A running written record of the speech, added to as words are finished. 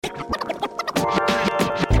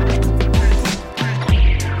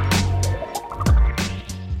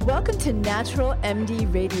to Natural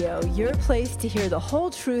MD Radio, your place to hear the whole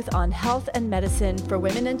truth on health and medicine for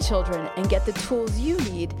women and children and get the tools you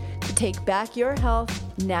need to take back your health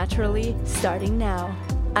naturally starting now.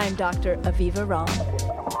 I'm Dr. Aviva Romm.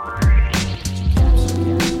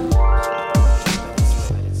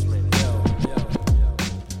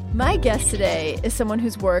 My guest today is someone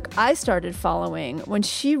whose work I started following when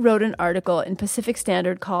she wrote an article in Pacific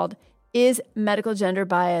Standard called "Is Medical Gender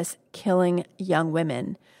Bias Killing Young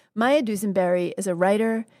Women?" Maya Dusenberry is a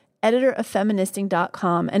writer, editor of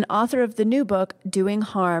Feministing.com, and author of the new book, Doing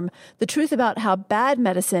Harm, The Truth About How Bad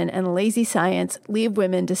Medicine and Lazy Science Leave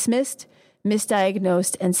Women Dismissed,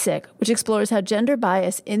 Misdiagnosed, and Sick, which explores how gender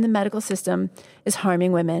bias in the medical system is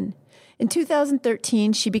harming women. In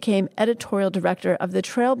 2013, she became editorial director of the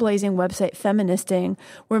trailblazing website Feministing,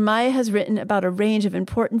 where Maya has written about a range of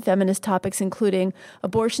important feminist topics, including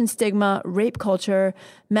abortion stigma, rape culture,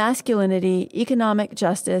 masculinity, economic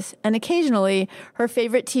justice, and occasionally her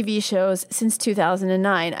favorite TV shows since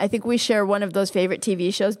 2009. I think we share one of those favorite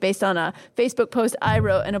TV shows based on a Facebook post I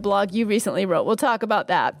wrote and a blog you recently wrote. We'll talk about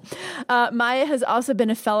that. Maya has also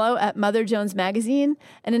been a fellow at Mother Jones Magazine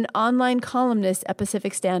and an online columnist at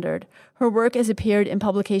Pacific Standard. Her work has appeared in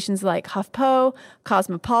publications like HuffPo,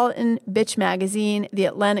 Cosmopolitan, Bitch Magazine,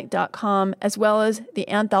 TheAtlantic.com, as well as the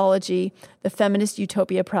anthology, The Feminist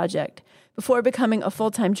Utopia Project. Before becoming a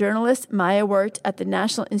full-time journalist, Maya worked at the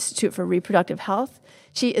National Institute for Reproductive Health.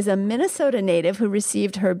 She is a Minnesota native who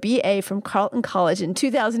received her BA from Carleton College in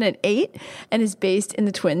 2008 and is based in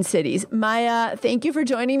the Twin Cities. Maya, thank you for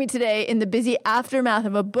joining me today in the busy aftermath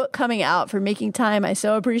of a book coming out, for making time. I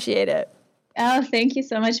so appreciate it. Oh, thank you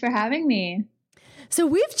so much for having me. So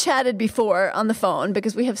we've chatted before on the phone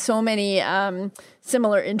because we have so many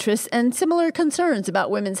similar interests and similar concerns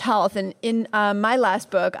about women's health. And in my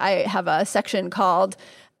last book, I have a section called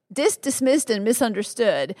Dismissed and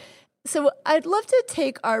Misunderstood. So I'd love to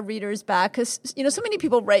take our readers back because, so many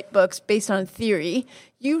people write books based on theory.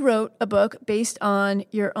 You wrote a book based on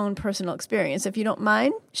your own personal experience. If you don't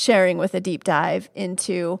mind sharing with a deep dive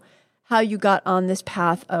into how you got on this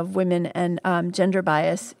path of women and gender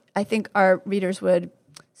bias, I think our readers would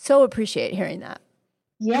so appreciate hearing that.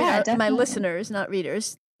 Yeah, definitely. My listeners, not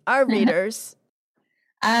readers, our readers.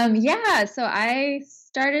 So I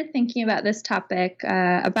started thinking about this topic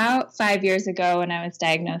about 5 years ago when I was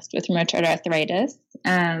diagnosed with rheumatoid arthritis.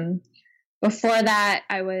 Before that,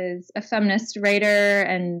 I was a feminist writer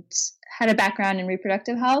and had a background in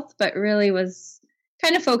reproductive health, but really was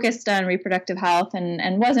kind of focused on reproductive health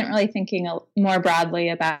and wasn't really thinking more broadly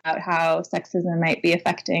about how sexism might be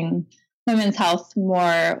affecting women's health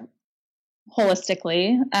more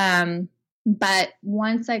holistically. But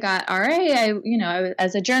once I got RA, I was,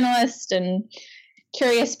 as a journalist and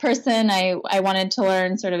curious person, I wanted to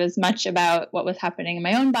learn sort of as much about what was happening in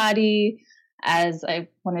my own body as I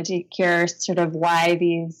wanted to hear sort of why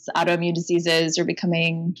these autoimmune diseases are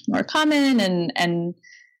becoming more common, and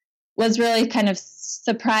was really kind of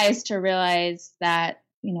surprised to realize that,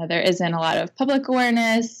 there isn't a lot of public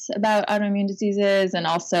awareness about autoimmune diseases. And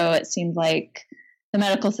also it seemed like the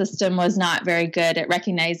medical system was not very good at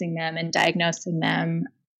recognizing them and diagnosing them.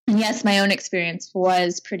 And yes, my own experience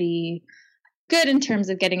was pretty good in terms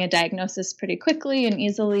of getting a diagnosis pretty quickly and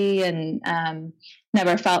easily, and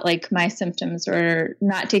never felt like my symptoms were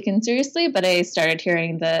not taken seriously. But I started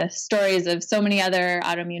hearing the stories of so many other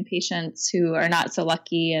autoimmune patients who are not so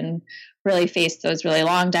lucky and really face those really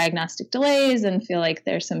long diagnostic delays and feel like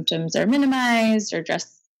their symptoms are minimized or just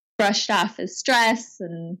brushed off as stress.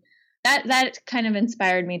 And that kind of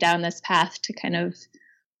inspired me down this path to kind of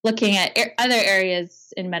looking at other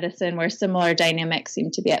areas in medicine where similar dynamics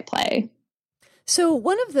seem to be at play. So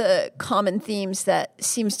one of the common themes that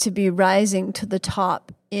seems to be rising to the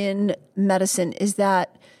top in medicine is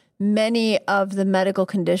that many of the medical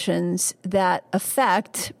conditions that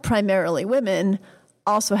affect primarily women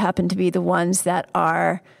also happen to be the ones that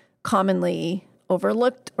are commonly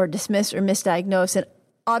overlooked or dismissed or misdiagnosed, and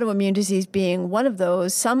autoimmune disease being one of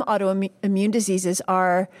those. Some autoimmune diseases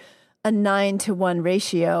are a 9-to-1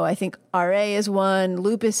 ratio. I think RA is one,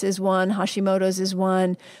 lupus is one, Hashimoto's is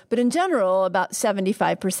one. But in general, about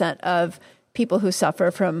 75% of people who suffer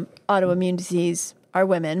from autoimmune disease are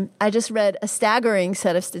women. I just read a staggering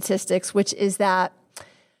set of statistics, which is that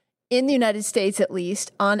in the United States, at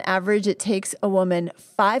least, on average, it takes a woman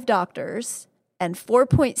 5 doctors and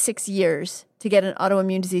 4.6 years to get an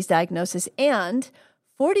autoimmune disease diagnosis. And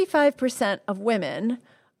 45% of women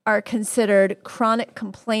are considered chronic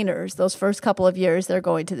complainers those first couple of years they're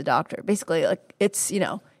going to the doctor. Basically, like it's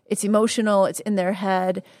it's emotional, it's in their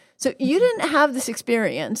head. So you didn't have this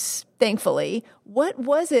experience, thankfully. What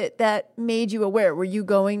was it that made you aware? Were you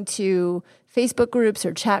going to Facebook groups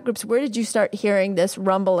or chat groups? Where did you start hearing this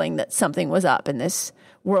rumbling that something was up in this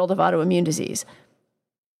world of autoimmune disease?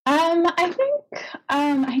 I think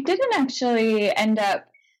I didn't actually end up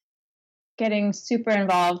getting super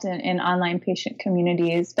involved in online patient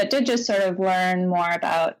communities, but did just sort of learn more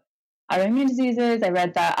about autoimmune diseases. I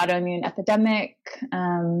read the Autoimmune Epidemic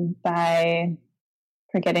by,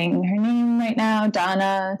 forgetting her name right now,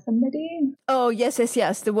 Donna somebody. Oh, yes.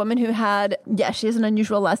 The woman who had, she has an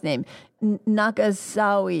unusual last name,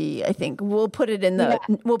 Nakazawa, I think. We'll put it in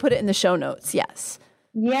the show notes. Yes.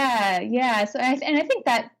 Yeah. So I think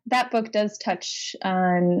that book does touch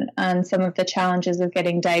on some of the challenges of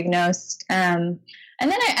getting diagnosed. And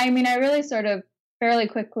then I really sort of fairly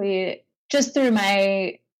quickly, just through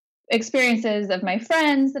my experiences of my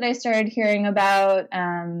friends that I started hearing about,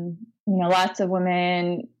 lots of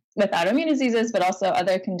women with autoimmune diseases, but also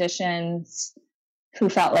other conditions who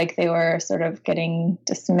felt like they were sort of getting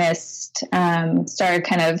dismissed, started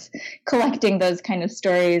kind of collecting those kind of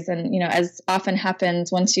stories. And, as often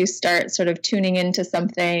happens, once you start sort of tuning into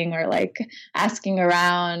something or like asking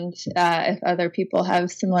around if other people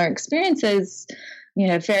have similar experiences,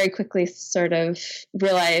 very quickly sort of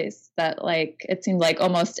realized that like it seemed like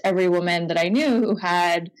almost every woman that I knew who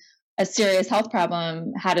had a serious health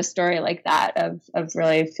problem had a story like that of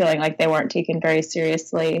really feeling like they weren't taken very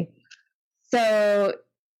seriously. So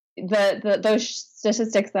those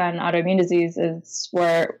statistics on autoimmune diseases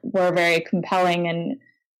were very compelling,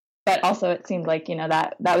 but also it seemed like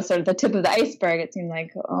that was sort of the tip of the iceberg. It seemed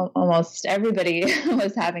like almost everybody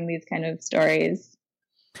was having these kind of stories.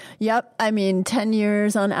 Yep. 10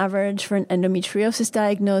 years on average for an endometriosis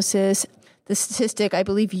diagnosis. The statistic I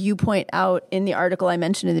believe you point out in the article I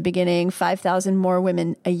mentioned in the beginning, 5,000 more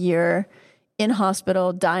women a year in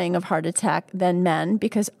hospital dying of heart attack than men,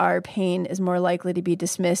 because our pain is more likely to be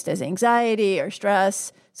dismissed as anxiety or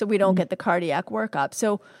stress, so we don't get the cardiac workup.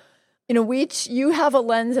 So, you have a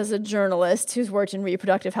lens as a journalist who's worked in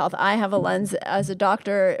reproductive health. I have a lens as a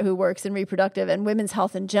doctor who works in reproductive and women's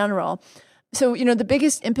health in general. So, the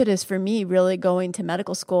biggest impetus for me really going to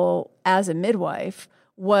medical school as a midwife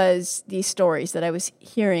was these stories that I was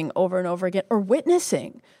hearing over and over again, or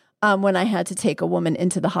witnessing when I had to take a woman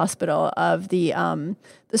into the hospital, of the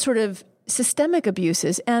sort of systemic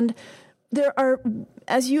abuses. And there are,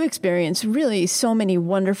 as you experience, really so many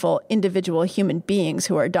wonderful individual human beings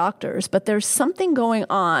who are doctors, but there's something going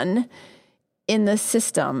on in the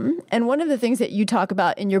system. And one of the things that you talk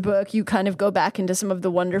about in your book, you kind of go back into some of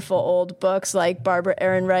the wonderful old books like Barbara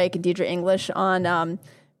Ehrenreich and Deirdre English on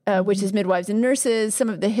which is Midwives and Nurses, some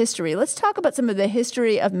of the history. Let's talk about some of the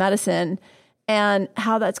history of medicine and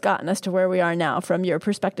how that's gotten us to where we are now from your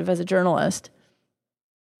perspective as a journalist.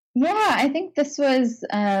 Yeah, I think this was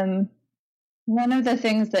one of the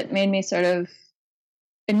things that made me sort of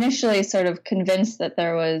initially sort of convinced that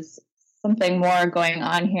there was something more going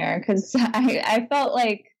on here, because I felt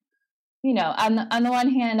like, on the one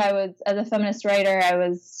hand, I was, as a feminist writer, I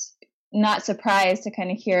was not surprised to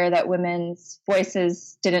kind of hear that women's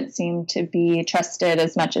voices didn't seem to be trusted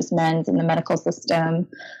as much as men's in the medical system,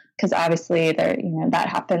 because obviously that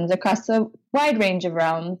happens across a wide range of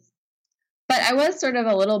realms. But I was sort of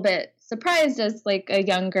a little bit surprised as like a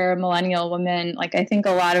younger millennial woman. Like, I think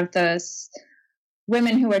a lot of those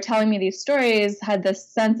women who were telling me these stories had this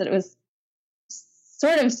sense that it was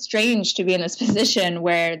sort of strange to be in this position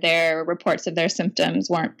where their reports of their symptoms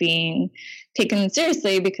weren't being taken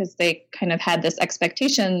seriously, because they kind of had this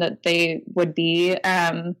expectation that they would be.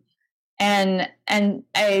 And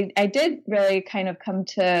I did really kind of come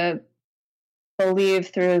to believe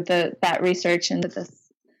through that research into the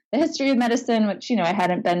history of medicine, which, I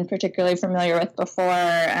hadn't been particularly familiar with before,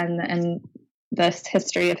 and this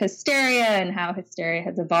history of hysteria and how hysteria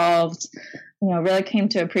has evolved, really came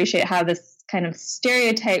to appreciate how this kind of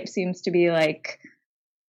stereotype seems to be like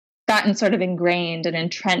gotten sort of ingrained and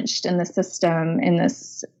entrenched in the system in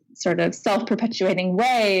this sort of self-perpetuating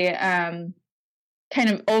way, kind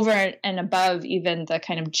of over and above even the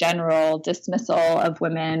kind of general dismissal of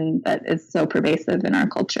women that is so pervasive in our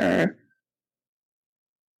culture.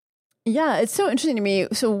 Yeah, it's so interesting to me.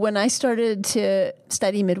 So when I started to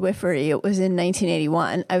study midwifery, it was in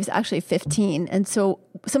 1981. I was actually 15. And so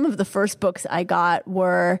some of the first books I got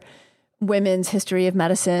were Women's History of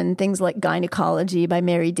Medicine, things like Gynecology by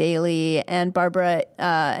Mary Daly, and Barbara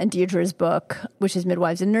and Deirdre's book, which is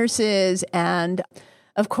Midwives and Nurses, and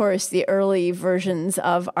of course the early versions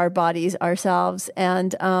of Our Bodies, Ourselves.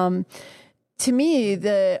 And to me,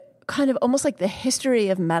 the kind of almost like the history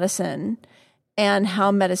of medicine and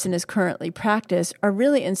how medicine is currently practiced are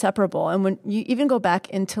really inseparable. And when you even go back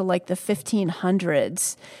into like the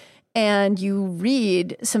 1500s and you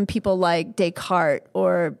read some people like Descartes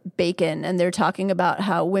or Bacon, and they're talking about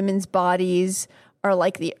how women's bodies are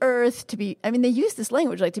like the earth to be, I mean, they use this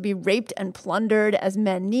language like to be raped and plundered as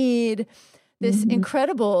men need. This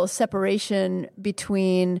incredible separation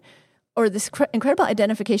between, or this incredible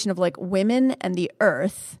identification of like women and the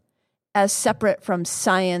earth as separate from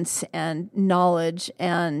science and knowledge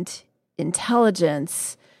and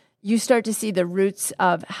intelligence. You start to see the roots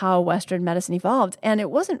of how Western medicine evolved. And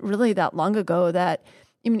it wasn't really that long ago that,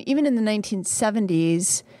 I mean, even in the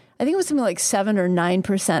 1970s, I think it was something like 7 or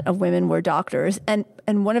 9% of women were doctors. And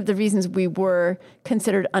one of the reasons we were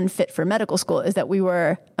considered unfit for medical school is that we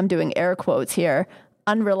were, I'm doing air quotes here,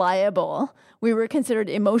 unreliable. We were considered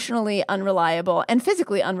emotionally unreliable and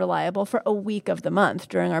physically unreliable for a week of the month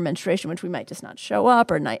during our menstruation, which we might just not show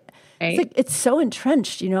up or night. Right. It's so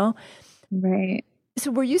entrenched, you know? Right.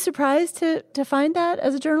 So were you surprised to find that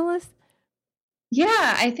as a journalist?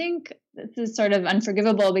 Yeah, I think this is sort of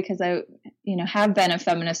unforgivable because I, have been a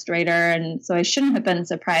feminist writer, and so I shouldn't have been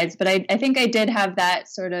surprised. But I think I did have that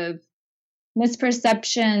sort of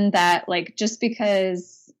misperception that, like, just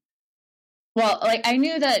because, well, like I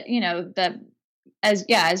knew that, that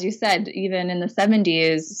as you said, even in the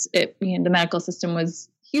 70s, the medical system was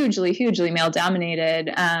hugely male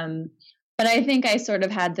dominated. But I think I sort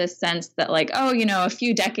of had this sense that, like, a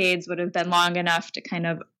few decades would have been long enough to kind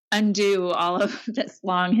of undo all of this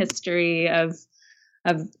long history of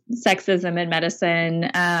sexism in medicine.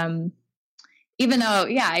 Even though,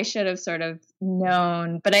 I should have sort of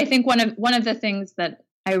known. But I think one of the things that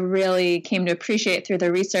I really came to appreciate through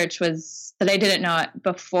the research was that I didn't know it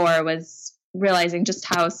before, was realizing just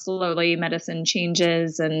how slowly medicine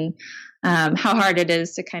changes and how hard it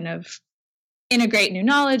is to kind of integrate new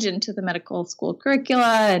knowledge into the medical school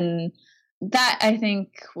curricula. And that, I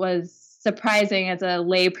think, was surprising as a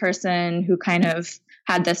lay person who kind of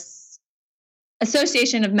had this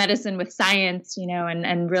association of medicine with science,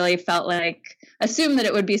 and really felt like, assumed that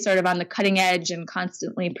it would be sort of on the cutting edge and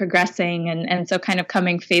constantly progressing. And so kind of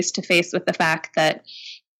coming face to face with the fact that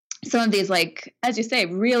some of these, like, as you say,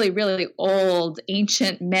 really, really old,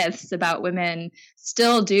 ancient myths about women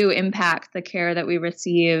still do impact the care that we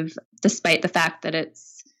receive, despite the fact that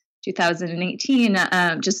it's 2018,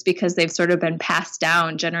 just because they've sort of been passed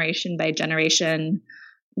down generation by generation.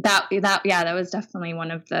 That was definitely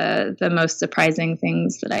one of the most surprising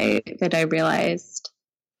things that I realized.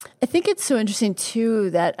 I think it's so interesting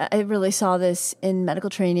too that I really saw this in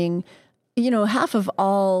medical training. Half of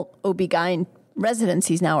all OB-GYN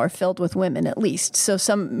residencies now are filled with women, at least. So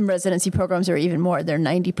some residency programs are even more. They're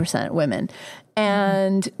 90% women.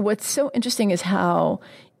 And what's so interesting is how,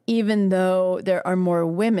 even though there are more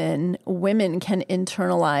women can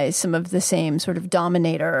internalize some of the same sort of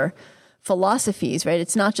dominator philosophies, right?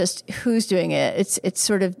 It's not just who's doing it. It's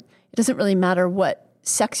sort of, it doesn't really matter what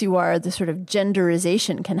sex you are, the sort of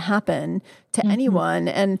genderization can happen to anyone.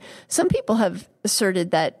 And some people have asserted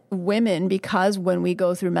that women, because when we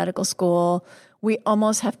go through medical school, we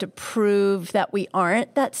almost have to prove that we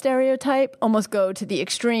aren't that stereotype, almost go to the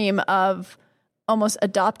extreme of almost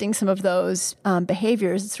adopting some of those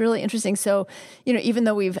behaviors. It's really interesting. So, even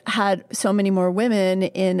though we've had so many more women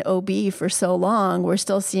in OB for so long, we're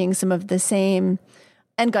still seeing some of the same,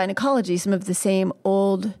 and gynecology, some of the same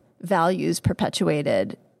old values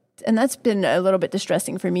perpetuated. And that's been a little bit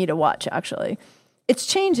distressing for me to watch, actually. It's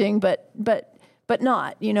changing, but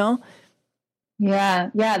not, Yeah,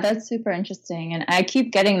 that's super interesting. And I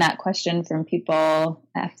keep getting that question from people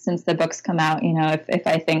since the books come out, if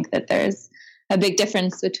I think that there's a big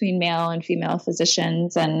difference between male and female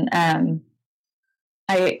physicians. And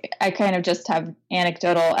I kind of just have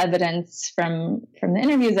anecdotal evidence from the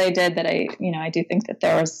interviews I did that I do think that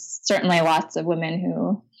there was certainly lots of women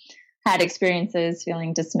who had experiences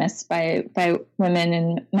feeling dismissed by women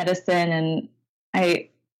in medicine. And I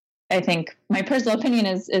think my personal opinion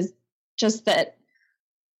is just that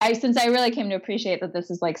since I really came to appreciate that this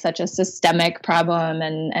is like such a systemic problem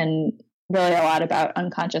and really a lot about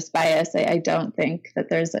unconscious bias, I don't think that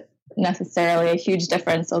there's necessarily a huge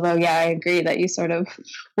difference. Although, I agree that you sort of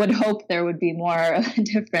would hope there would be more of a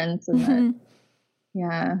difference in that.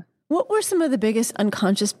 Yeah. What were some of the biggest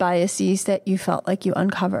unconscious biases that you felt like you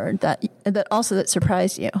uncovered that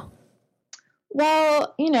surprised you?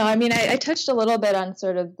 Well, I touched a little bit on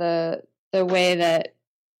sort of the way that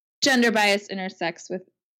gender bias intersects with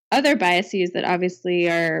other biases that obviously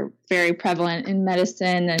are very prevalent in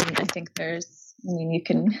medicine. And I think you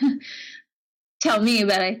can tell me,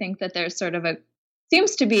 but I think that there's sort of a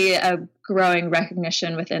seems to be a growing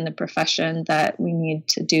recognition within the profession that we need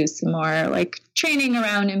to do some more like training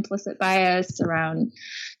around implicit bias, around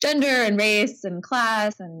gender and race and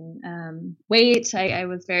class and weight. I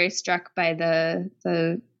was very struck by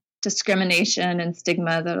the discrimination and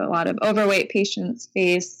stigma that a lot of overweight patients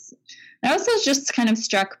face. I also was just kind of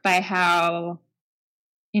struck by how,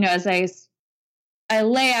 as I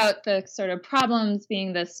lay out the sort of problems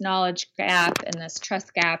being this knowledge gap and this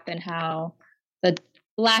trust gap, and how the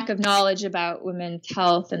lack of knowledge about women's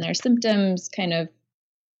health and their symptoms kind of,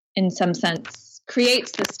 in some sense,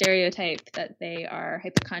 creates the stereotype that they are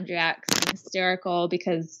hypochondriacs and hysterical,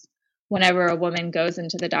 because whenever a woman goes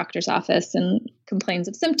into the doctor's office and complains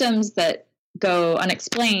of symptoms that go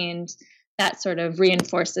unexplained, that sort of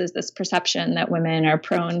reinforces this perception that women are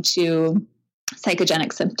prone to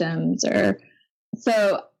psychogenic symptoms. It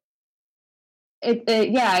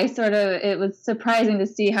was surprising to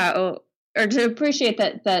see or to appreciate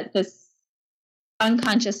that this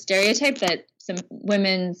unconscious stereotype that some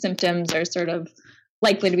women's symptoms are sort of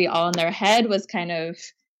likely to be all in their head was kind of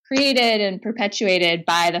created and perpetuated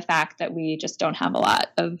by the fact that we just don't have a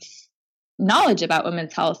lot of knowledge about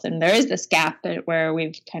women's health. And there is this gap where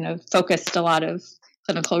we've kind of focused a lot of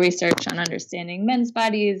clinical research on understanding men's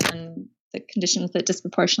bodies and the conditions that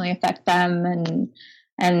disproportionately affect them,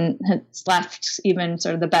 and has left even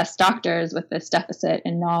sort of the best doctors with this deficit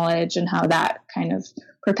in knowledge, and how that kind of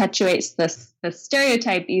perpetuates this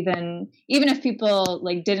stereotype, even if people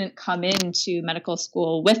like didn't come into medical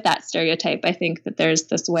school with that stereotype. I think that there's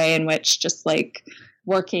this way in which just like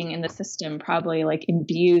working in the system probably like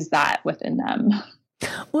imbues that within them.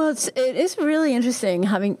 Well, it is really interesting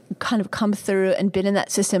having kind of come through and been in that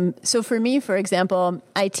system. So for me, for example,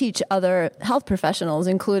 I teach other health professionals,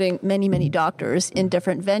 including many, many doctors in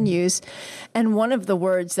different venues. And one of the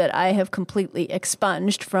words that I have completely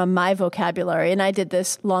expunged from my vocabulary, and I did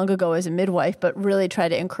this long ago as a midwife, but really try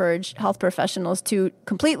to encourage health professionals to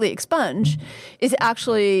completely expunge, is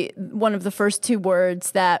actually one of the first two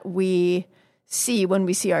words that we see when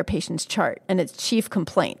we see our patient's chart, and it's chief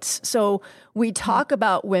complaints. So we talk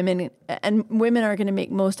about women, and women are going to make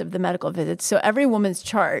most of the medical visits. So every woman's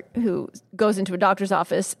chart who goes into a doctor's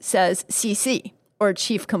office says CC, or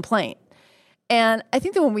chief complaint. And I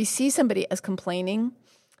think that when we see somebody as complaining,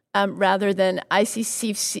 rather than I see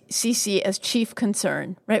CC as chief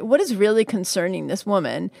concern, right? What is really concerning this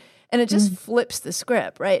woman? And it just flips the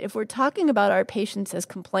script, right? If we're talking about our patients as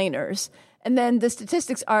complainers, and then the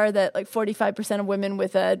statistics are that like 45% of women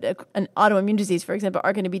with an autoimmune disease, for example,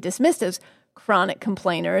 are going to be dismissed as chronic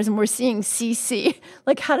complainers. And we're seeing CC.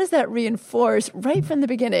 Like, how does that reinforce right from the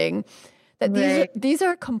beginning that these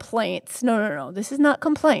are complaints? No. This is not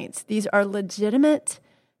complaints. These are legitimate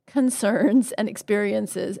concerns and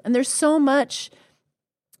experiences. And there's so much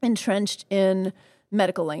entrenched in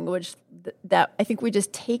medical language that I think we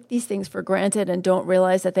just take these things for granted and don't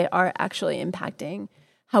realize that they are actually impacting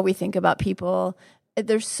how we think about people.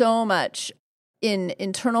 There's so much in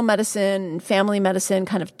internal medicine, family medicine,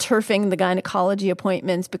 kind of turfing the gynecology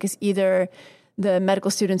appointments because either the medical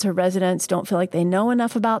students or residents don't feel like they know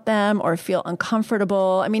enough about them or feel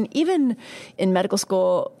uncomfortable. I mean, even in medical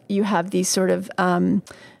school, you have these sort of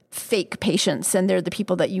fake patients, and they're the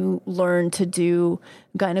people that you learn to do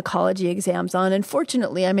gynecology exams on. And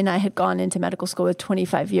fortunately, I mean, I had gone into medical school with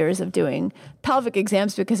 25 years of doing pelvic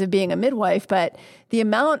exams because of being a midwife, but the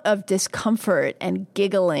amount of discomfort and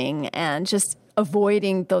giggling and just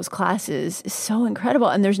avoiding those classes is so incredible.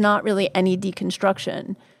 And there's not really any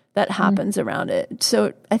deconstruction that happens around it.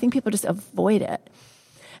 So I think people just avoid it.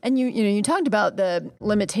 And you talked about the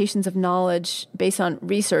limitations of knowledge based on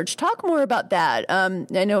research. Talk more about that.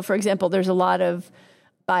 I know, for example, there's a lot of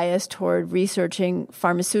bias toward researching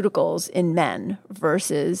pharmaceuticals in men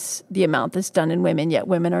versus the amount that's done in women, yet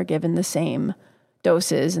women are given the same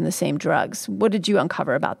doses and the same drugs. What did you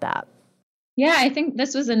uncover about that? Yeah, I think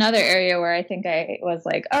this was another area where I think I was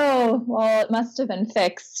like, oh, well, it must have been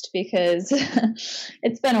fixed because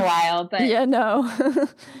it's been a while. But yeah, no.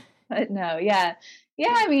 But no, yeah.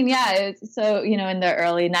 Yeah, I mean, yeah. So, in the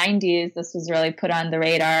early 90s, this was really put on the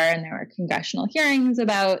radar, and there were congressional hearings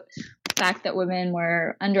about the fact that women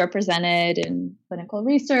were underrepresented in clinical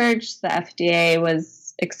research. The FDA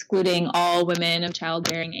was excluding all women of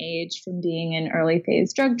childbearing age from being in early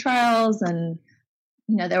phase drug trials. And,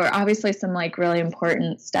 there were obviously some like really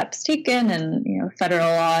important steps taken, and, federal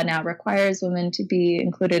law now requires women to be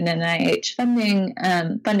included in NIH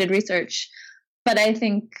funded research. But I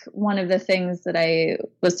think one of the things that I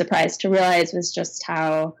was surprised to realize was just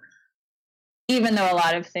how, even though a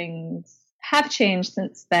lot of things have changed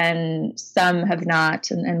since then, some have not.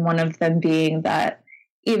 And one of them being that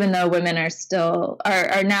even though women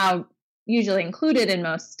are now usually included in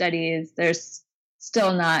most studies, there's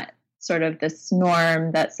still not sort of this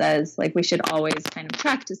norm that says like we should always kind of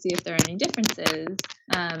track to see if there are any differences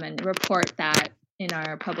and report that in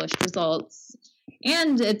our published results.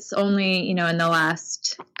 And it's only, in the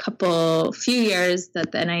last few years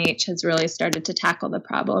that the NIH has really started to tackle the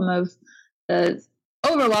problem of the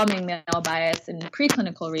overwhelming male bias in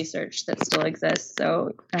preclinical research that still exists.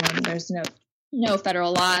 So there's no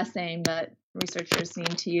federal law saying that researchers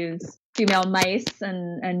need to use female mice,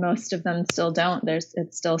 and most of them still don't.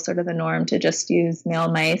 It's still sort of the norm to just use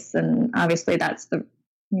male mice, and obviously that's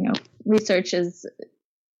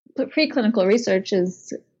preclinical research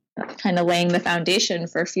is kind of laying the foundation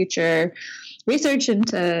for future research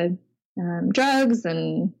into drugs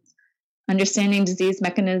and understanding disease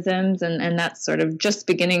mechanisms, and that's sort of just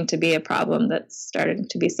beginning to be a problem that's starting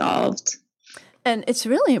to be solved. And it's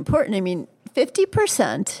really important.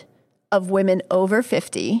 50% of women over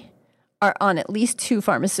 50 are on at least 2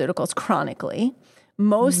 pharmaceuticals chronically.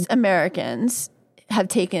 Most Americans have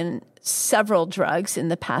taken several drugs in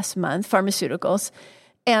the past month, pharmaceuticals,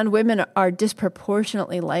 and women are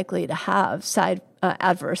disproportionately likely to have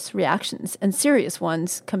adverse reactions, and serious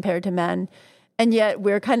ones compared to men. And yet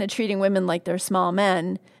we're kind of treating women like they're small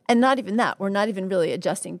men. And not even that. We're not even really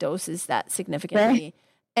adjusting doses that significantly. Right.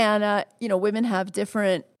 And, women have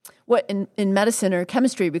different, what in medicine or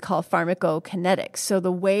chemistry we call pharmacokinetics. So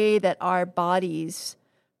the way that our bodies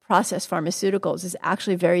process pharmaceuticals is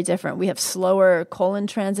actually very different. We have slower colon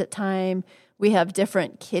transit time. We have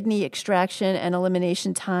different kidney extraction and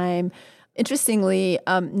elimination time. Interestingly,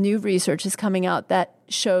 new research is coming out that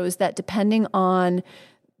shows that depending on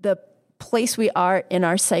the place we are in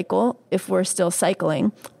our cycle, if we're still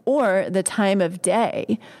cycling, or the time of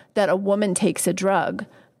day that a woman takes a drug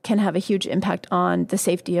can have a huge impact on the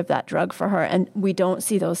safety of that drug for her. And we don't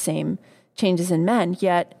see those same changes in men,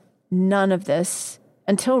 yet none of this,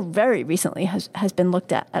 until very recently, has been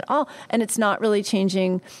looked at all. And it's not really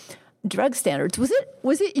changing drug standards.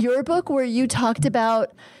 Was it your book where you talked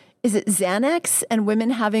about, is it Xanax and women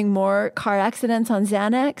having more car accidents on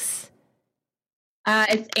Xanax?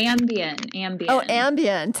 It's Ambien. Oh,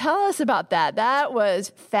 Ambien. Tell us about that. That was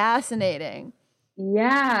fascinating.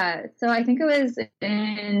 Yeah. So I think it was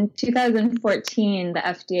in 2014, the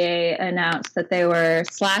FDA announced that they were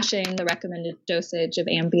slashing the recommended dosage of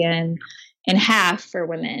Ambien in half for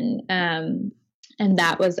women. And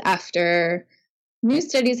that was after new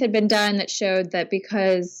studies had been done that showed that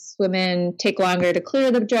because women take longer to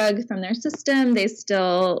clear the drug from their system, they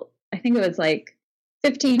still, I think it was like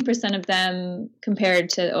 15% of them compared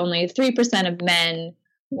to only 3% of men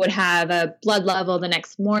would have a blood level the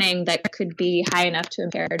next morning that could be high enough to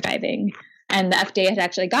impair driving. And the FDA had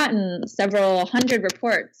actually gotten several hundred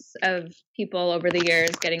reports of people over the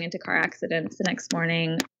years getting into car accidents the next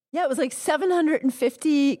morning. Yeah, it was like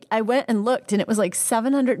 750. I went and looked, and it was like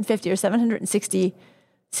 750 or 760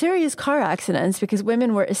 serious car accidents because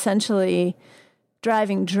women were essentially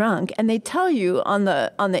driving drunk. And they tell you on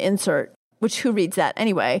the insert, which who reads that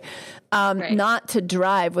anyway, right, not to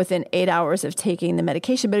drive within 8 hours of taking the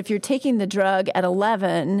medication. But if you're taking the drug at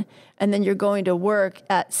 11 and then you're going to work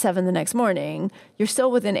at 7 the next morning, you're still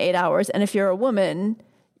within 8 hours. And if you're a woman,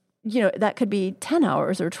 that could be 10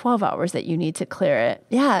 hours or 12 hours that you need to clear it.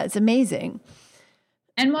 Yeah, it's amazing.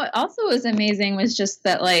 And what also was amazing was just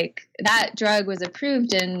that, like, that drug was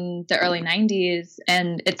approved in the early 90s,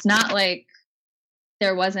 and it's not like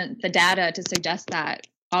there wasn't the data to suggest that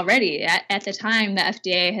already. At the time, the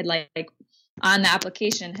FDA had, like on the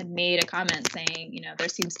application, had made a comment saying, there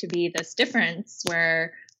seems to be this difference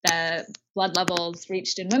where the blood levels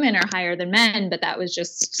reached in women are higher than men, but that was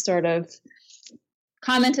just sort of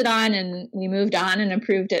commented on, and we moved on and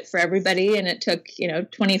approved it for everybody. And it took,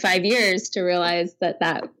 25 years to realize that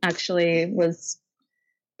actually was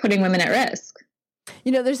putting women at risk.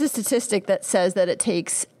 There's a statistic that says that it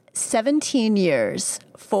takes 17 years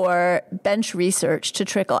for bench research to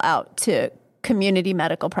trickle out to community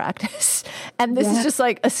medical practice. And this is just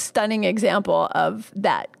like a stunning example of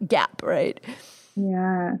that gap, right?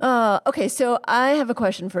 Yeah. Okay, so I have a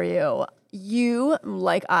question for you. You,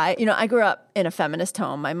 like I grew up in a feminist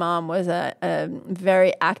home. My mom was a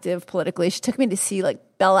very active politically. She took me to see like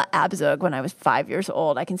Bella Abzug when I was 5 years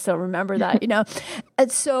old. I can still remember that,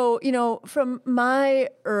 And so, from my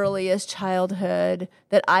earliest childhood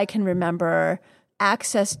that I can remember,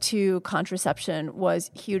 access to contraception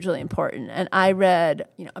was hugely important. And I read,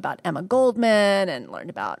 about Emma Goldman and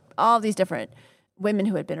learned about all these different women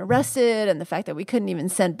who had been arrested and the fact that we couldn't even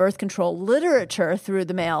send birth control literature through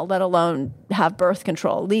the mail, let alone have birth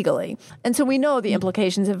control legally. And so we know the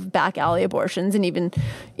implications of back alley abortions and even,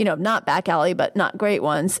 not back alley, but not great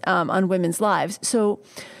ones on women's lives. So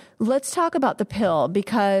let's talk about the pill,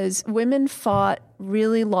 because women fought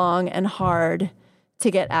really long and hard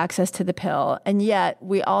to get access to the pill. And yet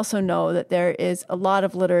we also know that there is a lot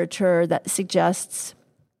of literature that suggests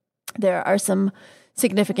there are some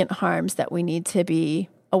significant harms that we need to be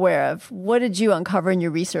aware of. What did you uncover in your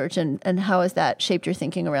research, and how has that shaped your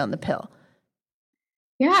thinking around the pill?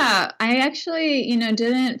 Yeah, I actually,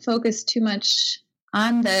 didn't focus too much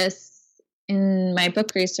on this in my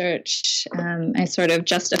book research. I sort of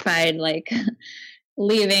justified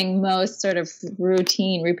leaving most sort of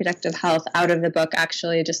routine reproductive health out of the book,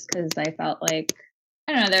 actually, just because I felt like,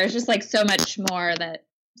 I don't know, there's just so much more that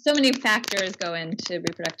so many factors go into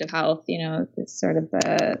reproductive health, it's sort of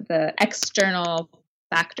the external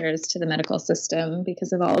factors to the medical system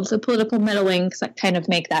because of all of the political meddling that kind of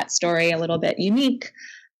make that story a little bit unique.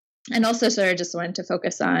 And also sort of just wanted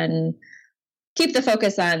to keep the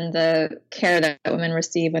focus on the care that women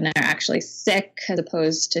receive when they're actually sick, as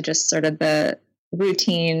opposed to just sort of the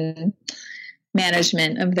routine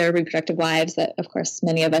management of their reproductive lives that, of course,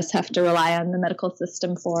 many of us have to rely on the medical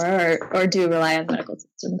system for, or do rely on the medical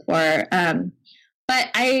system for. But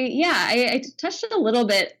I touched a little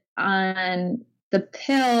bit on the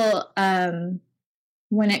pill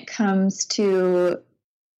when it comes to,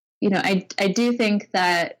 I do think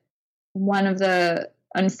that one of the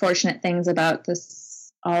unfortunate things about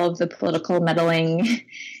this, all of the political meddling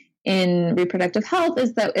in reproductive health,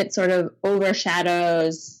 is that it sort of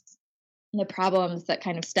overshadows the problems that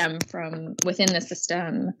kind of stem from within the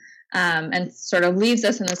system, and sort of leaves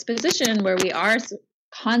us in this position where we are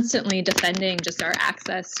constantly defending just our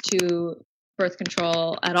access to birth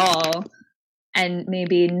control at all, and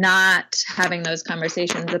maybe not having those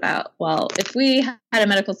conversations about, well, if we had a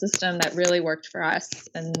medical system that really worked for us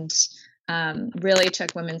and really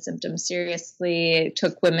took women's symptoms seriously,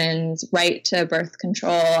 took women's right to birth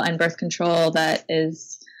control, and birth control that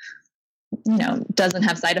is, doesn't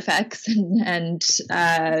have side effects, and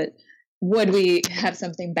would we have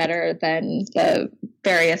something better than the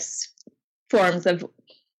various forms of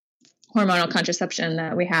hormonal contraception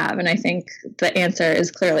that we have? And I think the answer is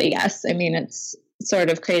clearly yes. I mean, it's sort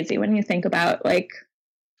of crazy when you think about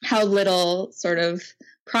how little sort of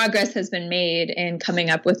progress has been made in coming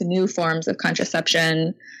up with new forms of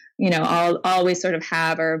contraception. All we sort of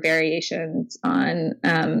have are variations on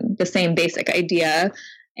the same basic idea.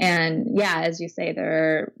 And yeah, as you say, there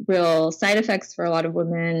are real side effects for a lot of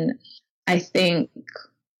women. I think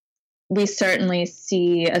we certainly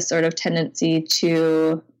see a sort of tendency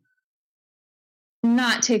to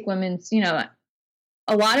not take women's, a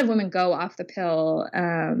lot of women go off the pill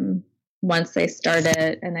once they start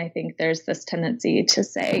it. And I think there's this tendency to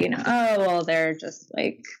say, oh, well, they're just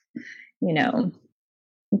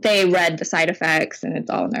they read the side effects and it's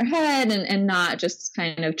all in their head, and not just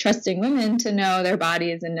kind of trusting women to know their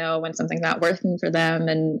bodies and know when something's not working for them.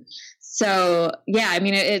 And so, yeah, I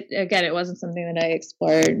mean, it wasn't something that I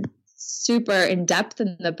explored super in depth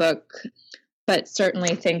in the book, but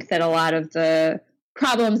certainly think that a lot of the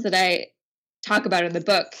problems that I talk about in the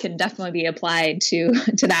book can definitely be applied to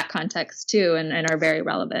that context too, and are very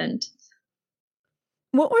relevant.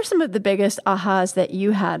 What were some of the biggest ahas that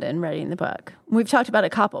you had in writing the book? We've talked about a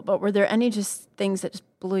couple, but were there any just things that just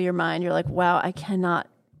blew your mind? You're like, wow, I cannot,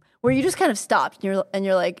 where you just kind of stopped and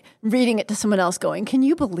you're like reading it to someone else going, can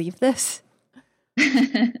you believe this?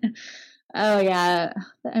 Oh yeah.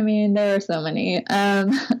 I mean, there were so many.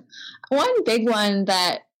 One big one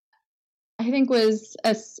that I think was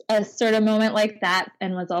a sort of moment like that,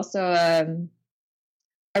 and was also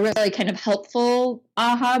a really kind of helpful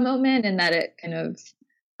aha moment, in that it kind of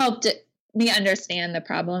helped me understand the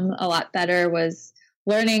problem a lot better, was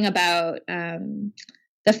learning about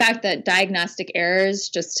the fact that diagnostic errors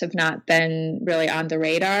just have not been really on the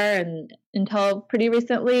radar and until pretty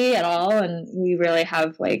recently at all. And we really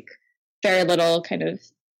have very little kind of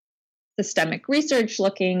systemic research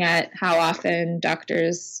looking at how often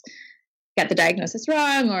doctors get the diagnosis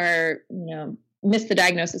wrong, or miss the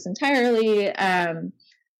diagnosis entirely. And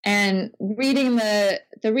reading the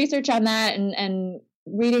research on that, and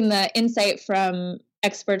reading the insight from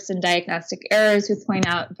experts in diagnostic errors who point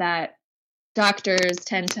out that doctors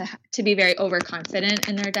tend to be very overconfident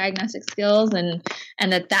in their diagnostic skills, and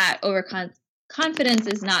that overconfidence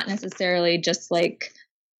is not necessarily just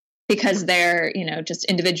because they're just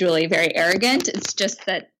individually very arrogant. It's just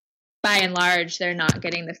that by and large they're not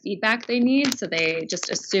getting the feedback they need, so they just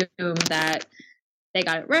assume that they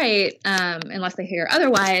got it right, unless they hear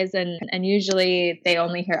otherwise. And usually they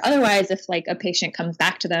only hear otherwise if like a patient comes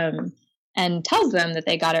back to them and tells them that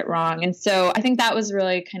they got it wrong. And so I think that was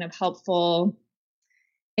really kind of helpful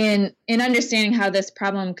in understanding how this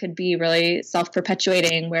problem could be really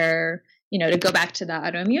self-perpetuating, where, to go back to the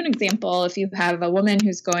autoimmune example, if you have a woman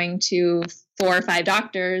who's going to 4 or 5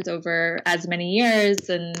 doctors over as many years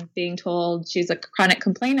and being told she's a chronic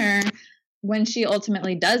complainer, when she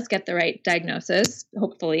ultimately does get the right diagnosis,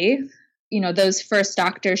 hopefully, those first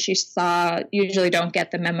doctors she saw usually don't get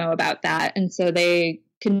the memo about that. And so they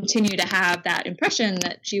continue to have that impression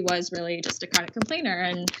that she was really just a chronic complainer.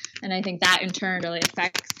 And I think that in turn really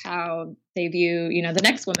affects how they view, the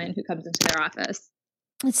next woman who comes into their office.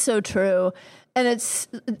 It's so true. And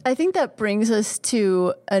I think that brings us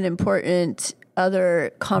to an important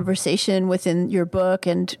other conversation within your book,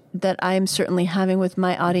 and that I'm certainly having with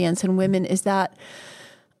my audience and women, is that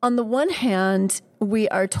on the one hand, we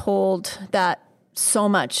are told that so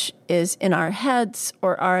much is in our heads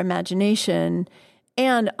or our imagination.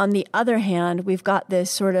 And on the other hand, we've got this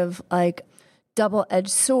sort of like double-edged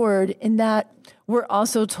sword in that we're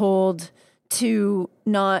also told to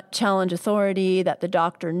not challenge authority, that the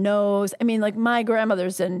doctor knows. I mean, like my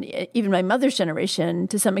grandmother's and even my mother's generation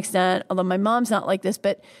to some extent, although my mom's not like this,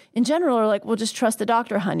 but in general are like, well, just trust the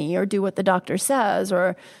doctor, honey, or do what the doctor says,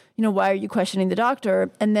 or, why are you questioning the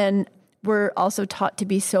doctor? And then we're also taught to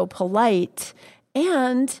be so polite.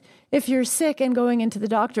 And if you're sick and going into the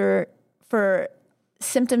doctor for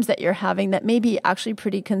symptoms that you're having that may be actually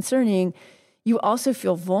pretty concerning, you also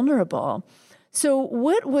feel vulnerable. So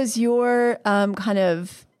what was your kind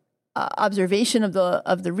of observation of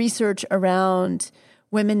the research around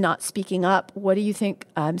women not speaking up? What do you think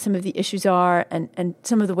some of the issues are, and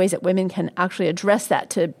some of the ways that women can actually address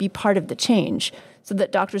that to be part of the change so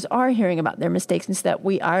that doctors are hearing about their mistakes and so that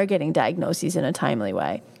we are getting diagnoses in a timely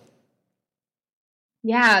way?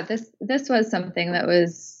 Yeah, this was something that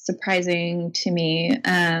was surprising to me.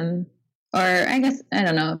 Or I guess, I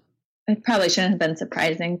don't know, it probably shouldn't have been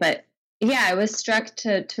surprising, but yeah, I was struck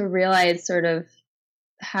to realize sort of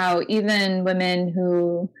how even women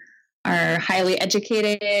who are highly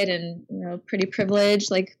educated and pretty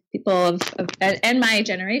privileged, like people of and my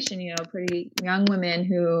generation, pretty young women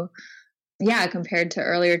who, yeah, compared to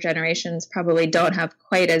earlier generations, probably don't have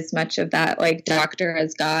quite as much of that like doctor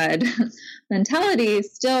as God mentality,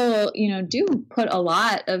 still, do put a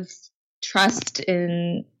lot of trust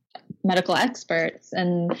in medical experts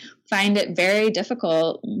and find it very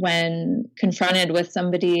difficult when confronted with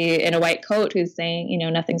somebody in a white coat who's saying,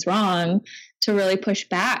 nothing's wrong, to really push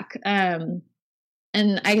back. And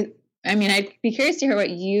I mean, I'd be curious to hear what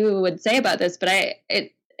you would say about this, but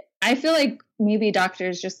I feel like maybe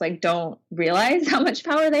doctors just like don't realize how much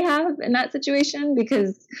power they have in that situation,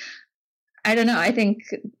 because I don't know, I think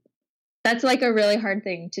that's like a really hard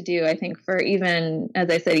thing to do. I think for even, as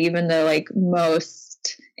I said, even the like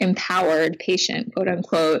most empowered patient, quote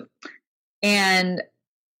unquote. And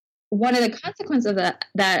one of the consequences of that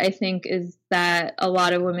I think is that a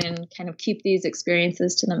lot of women kind of keep these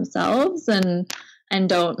experiences to themselves and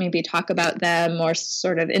don't maybe talk about them, or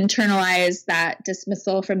sort of internalize that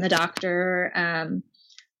dismissal from the doctor.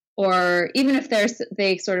 Or even if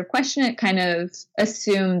they sort of question it, kind of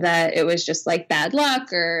assume that it was just like bad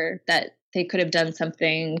luck, or that they could have done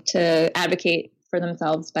something to advocate for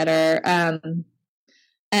themselves better.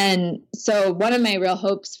 And so one of my real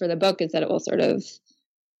hopes for the book is that it will sort of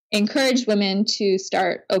encourage women to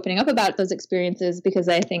start opening up about those experiences, because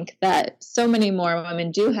I think that so many more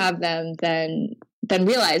women do have them than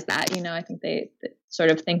realize that. I think they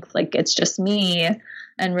sort of think like it's just me,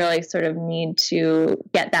 and really sort of need to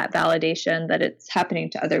get that validation that it's happening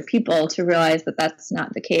to other people to realize that that's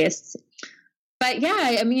not the case. But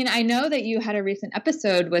yeah, I mean, I know that you had a recent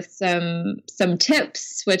episode with some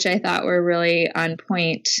tips, which I thought were really on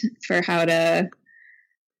point for how to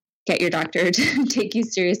get your doctor to take you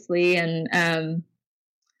seriously. And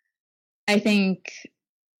I think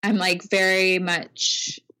I'm like very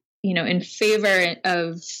much, in favor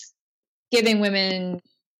of giving women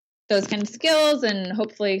those kind of skills, and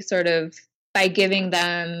hopefully sort of by giving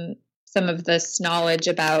them some of this knowledge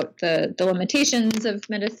about the limitations of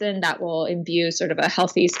medicine, that will imbue sort of a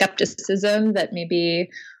healthy skepticism that maybe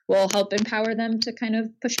will help empower them to kind of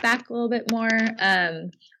push back a little bit more.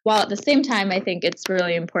 While at the same time, I think it's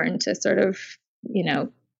really important to sort of,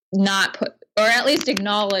 not put, or at least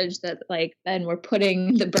acknowledge that like then we're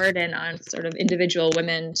putting the burden on sort of individual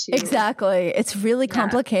women to. Exactly. It's really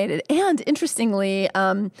complicated. Yeah. And interestingly,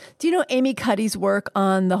 do you know Amy Cuddy's work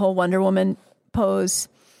on the whole Wonder Woman pose?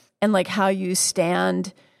 And like how you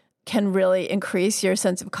stand can really increase your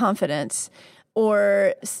sense of confidence.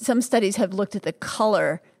 or some studies have looked at the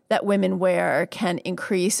color that women wear can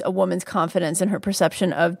increase a woman's confidence in her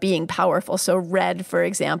perception of being powerful. So red, for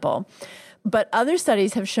example. But other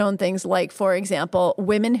studies have shown things like, for example,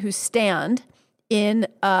 women who stand in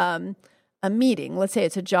a meeting, let's say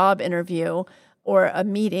it's a job interview or a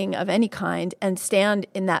meeting of any kind, and stand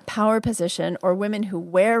in that power position, or women who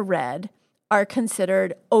wear red are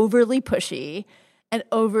considered overly pushy and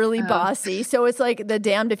overly bossy. So it's like the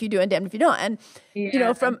damned if you do and damned if you don't. And, you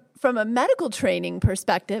know, from a medical training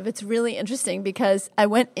perspective, it's really interesting because I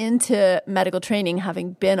went into medical training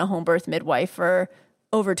having been a home birth midwife for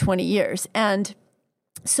over 20 years. And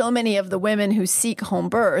so many of the women who seek home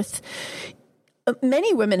birth,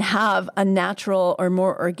 many women have a natural or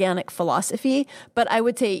more organic philosophy, but I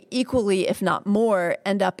would say equally, if not more,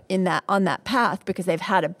 end up on that path because they've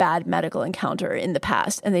had a bad medical encounter in the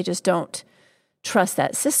past and they just don't trust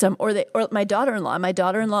that system. Or my daughter-in-law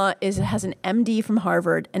has an MD from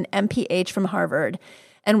Harvard, an MPH from Harvard,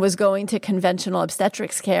 and was going to conventional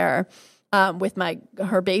obstetrics care with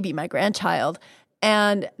her baby, my grandchild.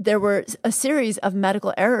 And there were a series of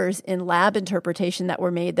medical errors in lab interpretation that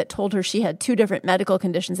were made that told her she had two different medical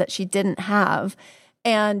conditions that she didn't have.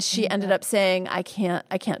 And she ended up saying, I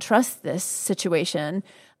can't trust this situation,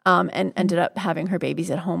 and ended up having her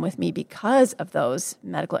babies at home with me because of those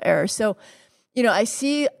medical errors. So, you know, I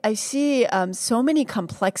see so many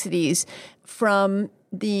complexities from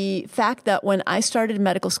the fact that when I started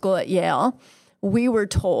medical school at Yale, we were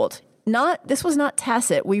told, this was not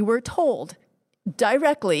tacit, we were told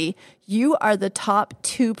directly, you are the top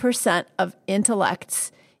 2% of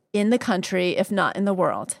intellects in the country, if not in the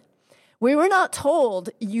world. We were not told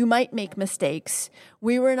you might make mistakes.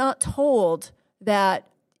 We were not told that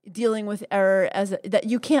dealing with error that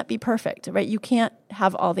you can't be perfect, right? You can't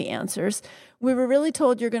have all the answers. We were really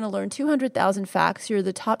told you're going to learn 200,000 facts, you're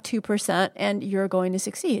the top 2%, and you're going to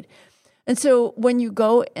succeed. And so when you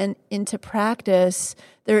go into practice,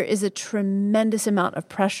 there is a tremendous amount of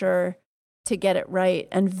pressure to get it right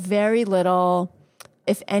and very little,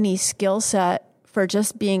 if any, skill set for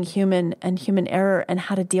just being human and human error and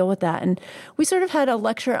how to deal with that. And we sort of had a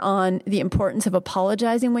lecture on the importance of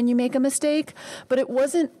apologizing when you make a mistake, but it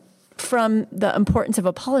wasn't from the importance of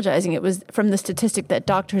apologizing. It was from the statistic that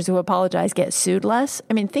doctors who apologize get sued less.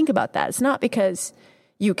 I mean, think about that. It's not because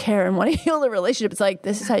you care and want to heal the relationship. It's like,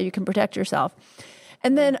 this is how you can protect yourself.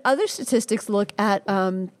 And then other statistics look at,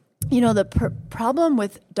 the problem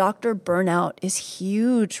with doctor burnout is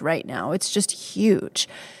huge right now. It's just huge.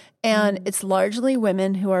 And it's largely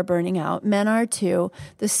women who are burning out. Men are too.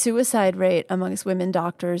 The suicide rate amongst women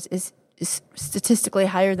doctors is statistically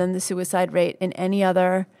higher than the suicide rate in any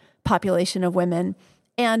other population of women.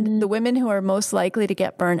 And the women who are most likely to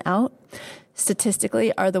get burned out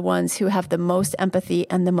statistically are the ones who have the most empathy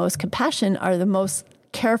and the most compassion, are the most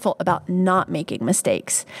careful about not making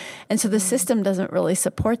mistakes. And so the system doesn't really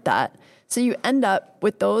support that. So you end up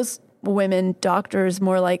with those women doctors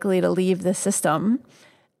more likely to leave the system,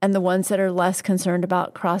 and the ones that are less concerned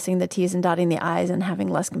about crossing the T's and dotting the I's and having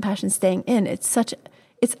less compassion staying in. It's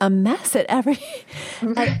a mess at every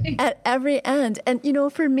at every end. And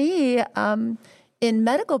for me, in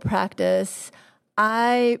medical practice,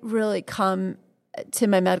 I really come to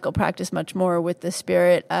my medical practice much more with the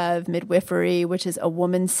spirit of midwifery, which is a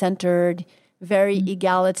woman-centered, very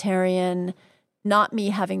egalitarian, not me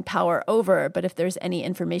having power over, but if there's any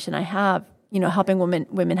information I have, helping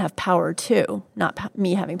women have power too, not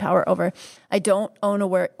me having power over. I don't own a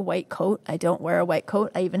white coat. I don't wear a white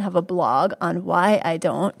coat. I even have a blog on why I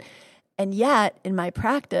don't. And yet, in my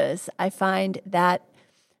practice, I find that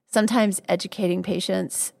sometimes educating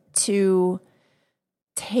patients to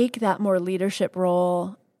take that more leadership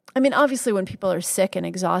role. I mean, obviously, when people are sick and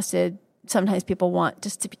exhausted, sometimes people want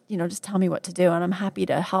just to, just tell me what to do, and I'm happy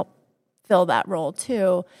to help fill that role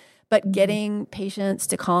too. But getting patients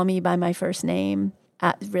to call me by my first name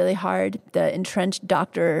is really hard. The entrenched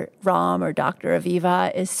Dr. Ram or Dr.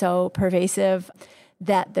 Aviva is so pervasive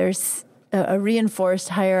that there's a reinforced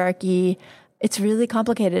hierarchy. It's really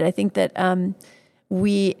complicated. I think that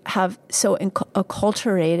we have so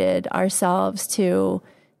acculturated ourselves to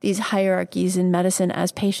these hierarchies in medicine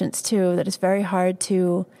as patients too, that it's very hard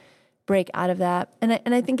to break out of that. And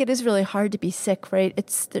I think it is really hard to be sick, right?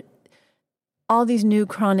 It's all these new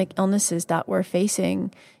chronic illnesses that we're facing,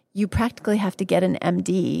 you practically have to get an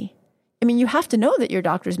MD. I mean, you have to know that your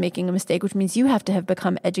doctor's making a mistake, which means you have to have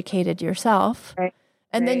become educated yourself. Right.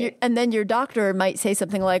 And then your doctor might say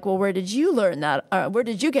something like, well, where did you learn that? Where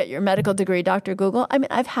did you get your medical degree, Dr. Google? I mean,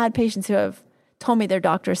 I've had patients who have told me their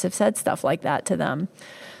doctors have said stuff like that to them.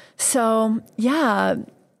 So, yeah.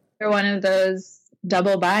 You're one of those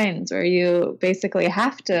double binds where you basically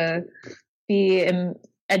have to be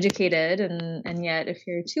educated, and yet if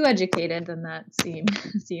you're too educated, then that's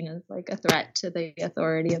seen as like a threat to the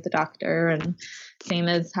authority of the doctor. And same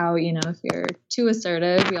as how, if you're too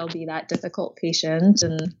assertive, you'll be that difficult patient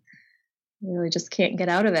and you really just can't get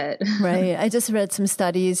out of it. Right. I just read some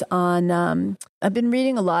studies on, I've been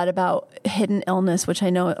reading a lot about hidden illness, which I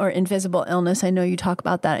know, or invisible illness. I know you talk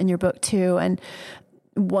about that in your book too. And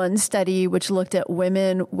one study which looked at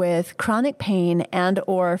women with chronic pain and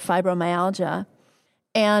or fibromyalgia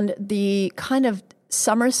and the kind of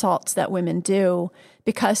somersaults that women do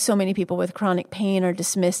because so many people with chronic pain are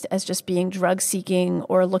dismissed as just being drug seeking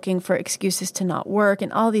or looking for excuses to not work,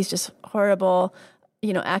 and all these just horrible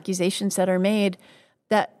accusations that are made,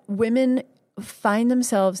 that women find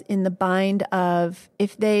themselves in the bind of,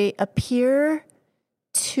 if they appear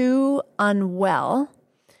too unwell,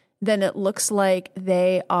 then it looks like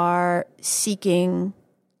they are seeking,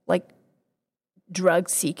 like drug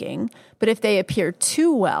seeking. But if they appear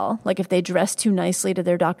too well, like if they dress too nicely to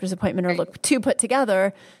their doctor's appointment or look too put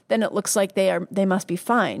together, then it looks like they must be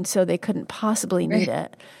fine. So they couldn't possibly need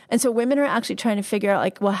it. And so women are actually trying to figure out,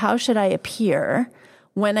 like, well, how should I appear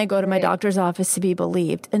when I go to my doctor's office to be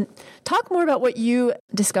believed? And talk more about what you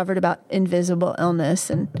discovered about invisible illness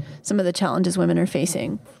and some of the challenges women are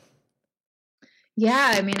facing.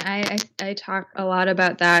 Yeah, I mean, I talk a lot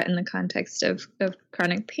about that in the context of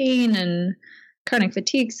chronic pain and chronic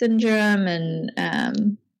fatigue syndrome. And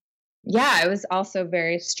I was also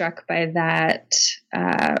very struck by that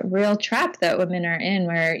real trap that women are in,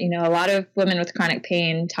 where, a lot of women with chronic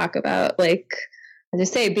pain talk about, like, as I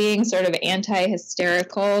say, being sort of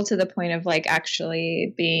anti-hysterical to the point of like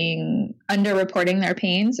actually being underreporting their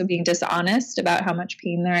pain. So being dishonest about how much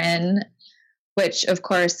pain they're in, which of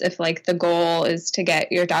course, if like the goal is to get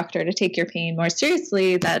your doctor to take your pain more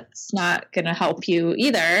seriously, that's not going to help you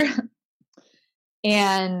either.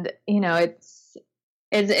 And,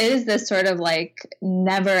 it is this sort of like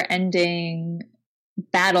never ending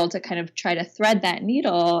battle to kind of try to thread that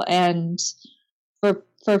needle. And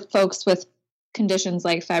for folks with conditions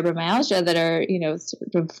like fibromyalgia that are,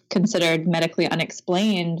 sort of considered medically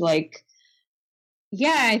unexplained, like,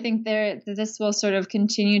 I think this will sort of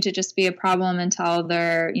continue to just be a problem until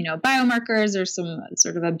there are, biomarkers or some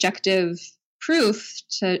sort of objective proof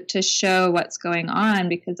to show what's going on,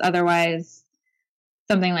 because otherwise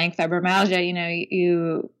something like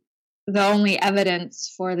fibromyalgia, the only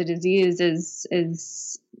evidence for the disease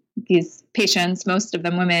is these patients, most of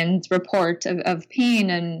them women's report of pain.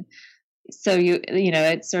 And so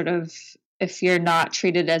it's sort of, if you're not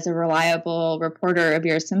treated as a reliable reporter of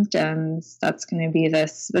your symptoms, that's going to be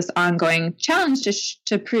this ongoing challenge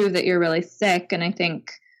to prove that you're really sick. And I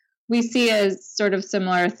think we see a sort of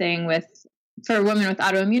similar thing for women with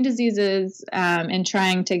autoimmune diseases, in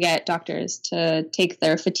trying to get doctors to take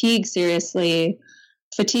their fatigue seriously.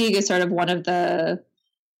 Fatigue is sort of one of the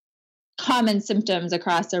common symptoms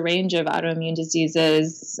across a range of autoimmune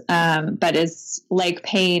diseases, but is like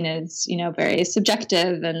pain is, very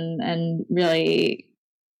subjective and really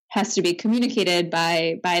has to be communicated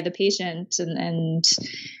by the patient. And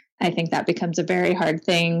I think that becomes a very hard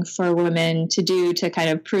thing for women to do, to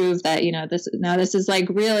kind of prove that, this is like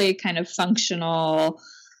really kind of functional,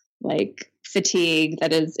 like fatigue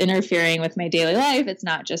that is interfering with my daily life. It's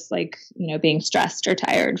not just like, being stressed or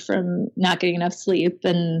tired from not getting enough sleep.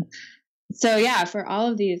 And so, for all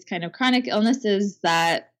of these kind of chronic illnesses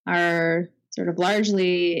that are sort of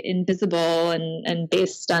largely invisible and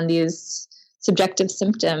based on these subjective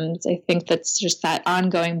symptoms, I think that's just that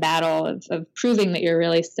ongoing battle of proving that you're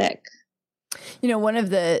really sick. One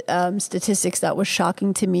of the statistics that was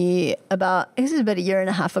shocking to me about a year and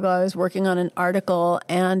a half ago, I was working on an article,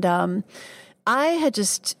 and I had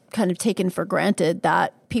just kind of taken for granted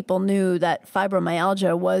that people knew that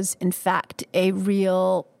fibromyalgia was in fact a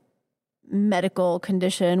real medical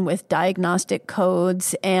condition with diagnostic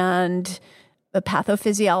codes and a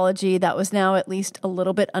pathophysiology that was now at least a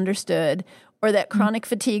little bit understood, or that chronic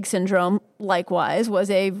fatigue syndrome likewise was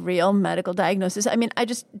a real medical diagnosis. I mean, I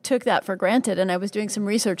just took that for granted, and I was doing some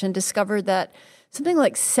research and discovered that something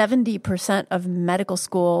like 70% of medical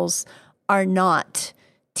schools are not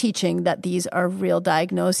teaching that these are real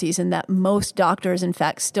diagnoses, and that most doctors, in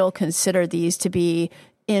fact, still consider these to be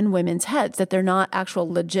in women's heads, that they're not actual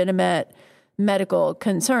legitimate medical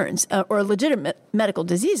concerns or legitimate medical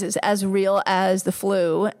diseases as real as the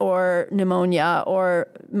flu or pneumonia or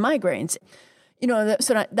migraines.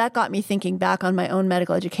 So that got me thinking back on my own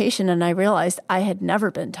medical education, and I realized I had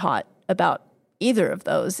never been taught about either of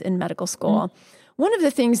those in medical school. One of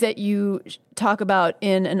the things that you talk about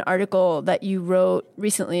in an article that you wrote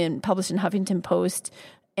recently and published in Huffington Post,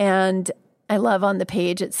 and I love on the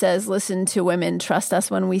page, it says, "Listen to women, trust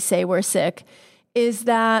us when we say we're sick," is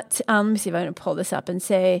that, let me see if I can pull this up and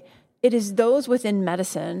say, it is those within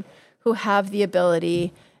medicine who have the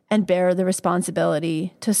ability and bear the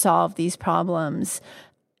responsibility to solve these problems.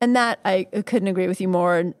 And that I couldn't agree with you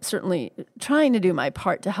more, and certainly trying to do my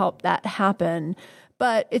part to help that happen.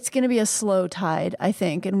 But it's going to be a slow tide, I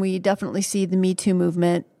think. And we definitely see the Me Too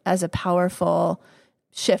movement as a powerful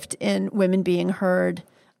shift in women being heard.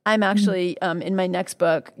 I'm actually, in my next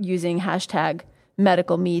book, using hashtag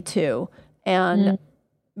medical Me Too. And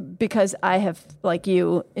because I have, like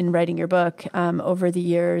you, in writing your book over the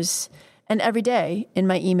years, and every day in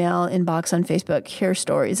my email inbox on Facebook, hear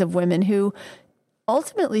stories of women who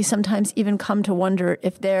ultimately sometimes even come to wonder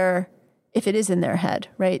if it is in their head,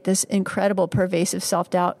 right? This incredible pervasive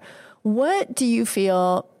self-doubt. What do you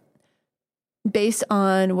feel, based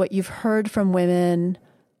on what you've heard from women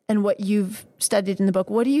and what you've studied in the book,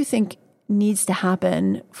 what do you think needs to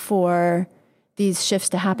happen for these shifts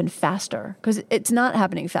to happen faster? Because it's not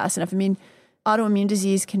happening fast enough. I mean, autoimmune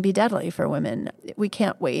disease can be deadly for women. We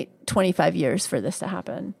can't wait 25 years for this to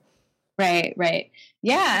happen. Right.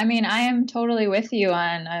 Yeah, I mean, I am totally with you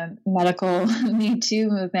on a medical Me Too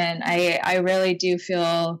movement. I really do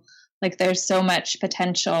feel like there's so much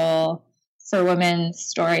potential for women's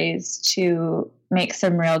stories to make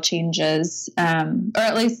some real changes, or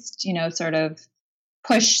at least, sort of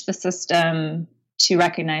push the system to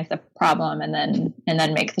recognize the problem and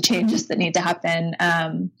then make the changes that need to happen.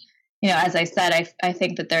 As I said, I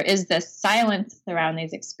think that there is this silence around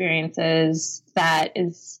these experiences that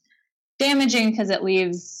is damaging because it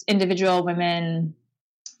leaves individual women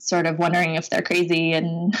sort of wondering if they're crazy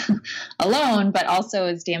and alone, but also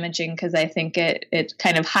is damaging because I think it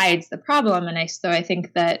kind of hides the problem. And so I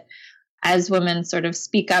think that as women sort of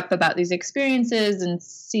speak up about these experiences and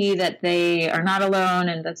see that they are not alone,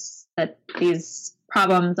 and that these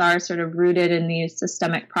problems are sort of rooted in these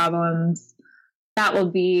systemic problems, that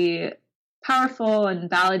will be powerful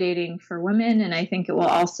and validating for women. And I think it will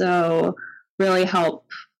also really help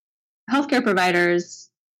healthcare providers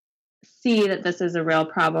see that this is a real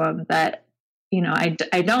problem that,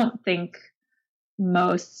 I don't think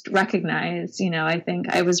most recognize. I think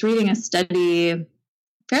I was reading a study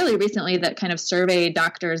fairly recently that kind of surveyed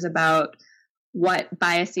doctors about what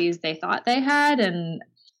biases they thought they had, and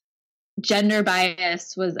gender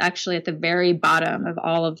bias was actually at the very bottom of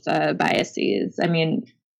all of the biases. I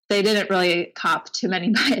mean, they didn't really cop too many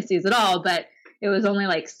biases at all, but it was only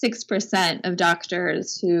like 6% of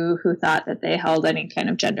doctors who thought that they held any kind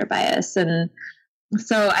of gender bias. And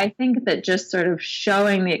so I think that just sort of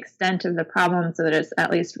showing the extent of the problem so that it's at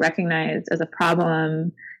least recognized as a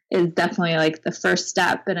problem is definitely like the first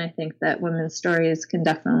step. And I think that women's stories can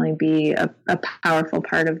definitely be a powerful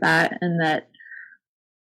part of that. And that,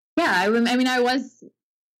 yeah, I wouldn't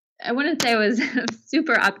say I was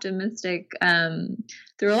super optimistic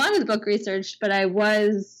through a lot of the book research, but I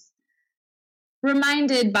was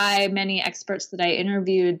reminded by many experts that I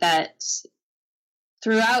interviewed that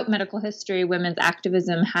throughout medical history, women's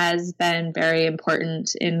activism has been very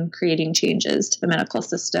important in creating changes to the medical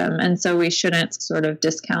system. And so we shouldn't sort of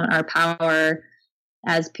discount our power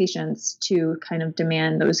as patients to kind of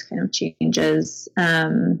demand those kind of changes,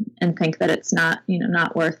 and think that it's not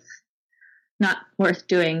worth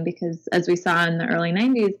doing, because as we saw in the early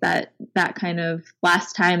 90s, that kind of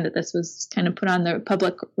last time that this was kind of put on the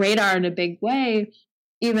public radar in a big way,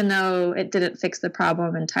 even though it didn't fix the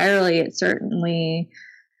problem entirely, it certainly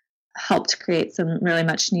helped create some really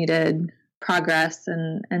much needed progress.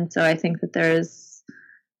 And so I think that there's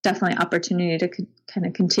definitely opportunity to kind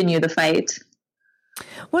of continue the fight.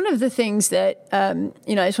 One of the things that, I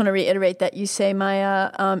just want to reiterate that you say,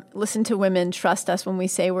 Maya, listen to women, trust us when we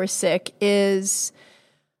say we're sick, is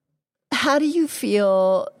how do you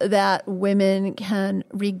feel that women can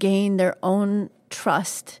regain their own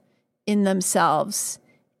trust in themselves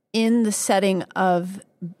in the setting of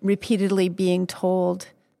repeatedly being told,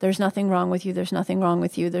 there's nothing wrong with you, there's nothing wrong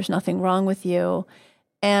with you, there's nothing wrong with you?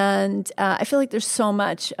 And I feel like there's so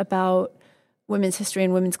much about women's history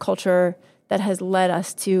and women's culture that has led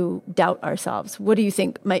us to doubt ourselves. What do you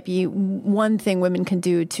think might be one thing women can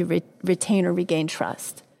do to retain or regain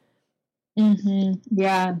trust? Mm-hmm.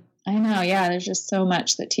 Yeah, I know. Yeah, there's just so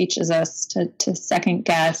much that teaches us to second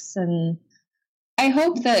guess. And I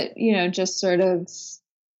hope that, just sort of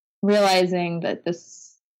realizing that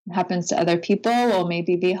this happens to other people will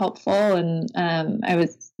maybe be helpful. And I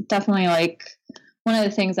was definitely one of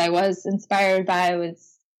the things I was inspired by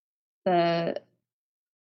was the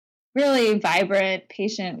really vibrant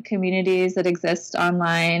patient communities that exist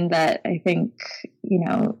online that I think,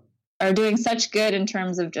 are doing such good in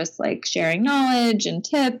terms of just like sharing knowledge and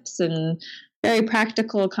tips and very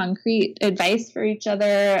practical, concrete advice for each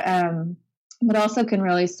other, but also can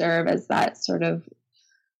really serve as that sort of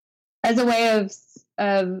as a way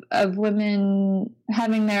of women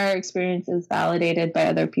having their experiences validated by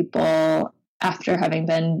other people after having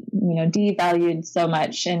been, devalued so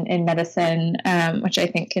much in medicine, which I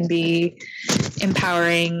think can be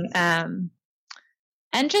empowering.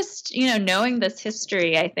 And just, knowing this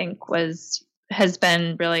history, I think has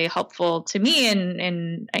been really helpful to me.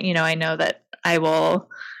 And I know that I will,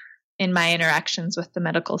 in my interactions with the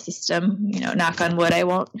medical system, knock on wood, I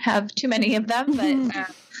won't have too many of them,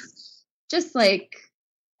 but just like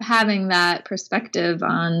having that perspective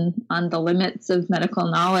on the limits of medical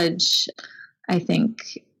knowledge, I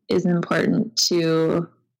think is important to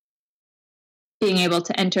being able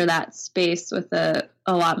to enter that space with a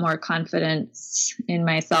lot more confidence in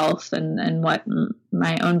myself and what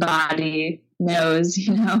my own body knows,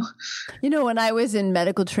 When I was in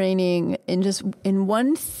medical training in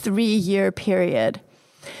 1 3-year period,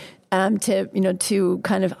 to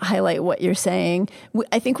kind of highlight what you're saying,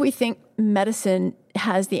 I think we think medicine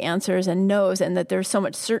has the answers and knows, and that there's so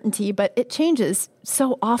much certainty, but it changes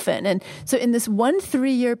so often. And so in this 1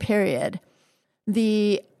 3-year period,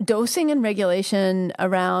 the dosing and regulation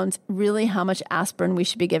around really how much aspirin we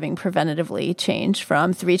should be giving preventatively changed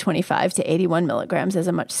from 325 to 81 milligrams as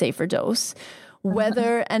a much safer dose.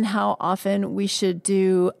 Whether and how often we should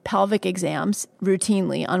do pelvic exams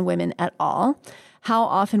routinely on women at all. How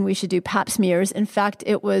often we should do pap smears. In fact,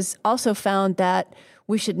 it was also found that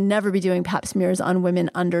we should never be doing pap smears on women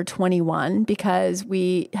under 21 because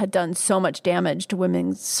we had done so much damage to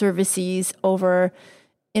women's cervices over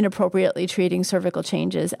inappropriately treating cervical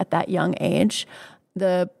changes at that young age.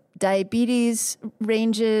 The diabetes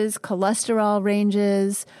ranges, cholesterol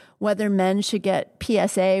ranges, whether men should get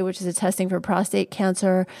PSA, which is a testing for prostate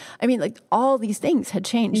cancer. I mean, like all these things had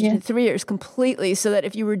changed in 3 years completely, so that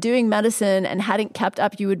if you were doing medicine and hadn't kept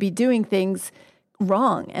up, you would be doing things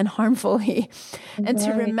wrong and harmfully. And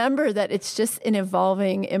to remember that it's just an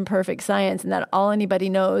evolving, imperfect science, and that all anybody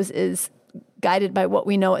knows is guided by what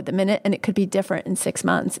we know at the minute, and it could be different in 6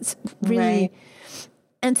 months. It's really,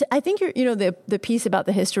 and I think the piece about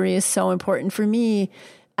the history is so important for me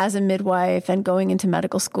as a midwife and going into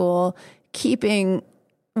medical school, keeping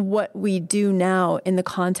what we do now in the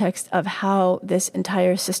context of how this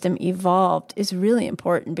entire system evolved is really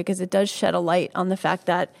important, because it does shed a light on the fact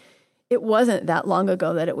that it wasn't that long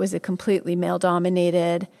ago that it was a completely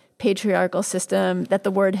male-dominated patriarchal system, that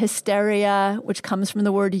the word hysteria, which comes from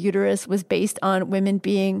the word uterus, was based on women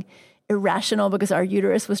being irrational because our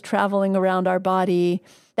uterus was traveling around our body.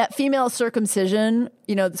 That female circumcision,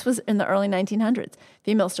 this was in the early 1900s.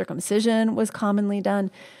 Female circumcision was commonly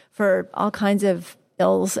done for all kinds of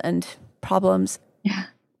ills and problems. Yeah.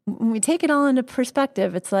 When we take it all into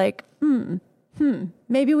perspective, it's like,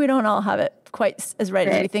 maybe we don't all have it quite as right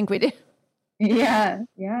as we think we do. Yeah.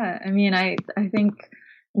 Yeah. I mean, I think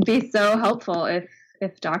it'd be so helpful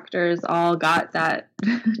if doctors all got that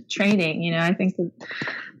training. I think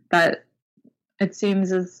that it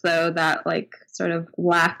seems as though that like sort of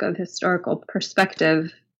lack of historical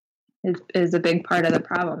perspective is a big part of the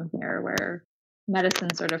problem here, where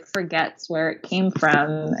medicine sort of forgets where it came from.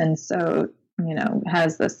 And so,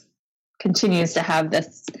 continues to have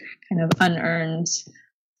this kind of unearned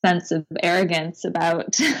sense of arrogance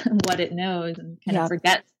about what it knows, and kind of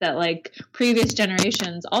forgets that like previous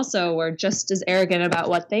generations also were just as arrogant about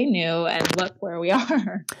what they knew, and look where we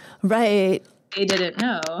are. Right. They didn't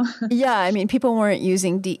know. Yeah, I mean, people weren't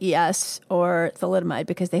using DES or thalidomide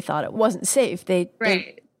because they thought it wasn't safe.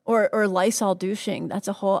 Or Lysol douching. That's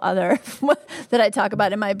a whole other that I talk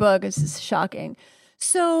about in my book. It's just shocking.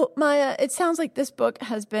 So, Maya, it sounds like this book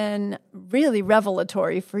has been really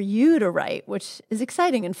revelatory for you to write, which is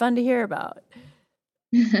exciting and fun to hear about.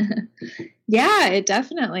 Yeah, it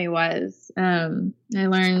definitely was. I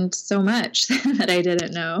learned so much that I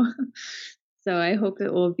didn't know. So I hope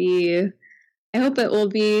it will be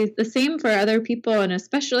the same for other people, and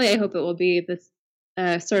especially I hope it will be this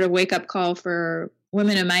sort of wake-up call for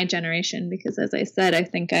women of my generation, because as I said, I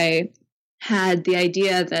think I had the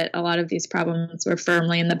idea that a lot of these problems were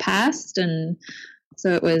firmly in the past, and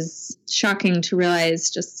so it was shocking to realize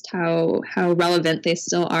just how relevant they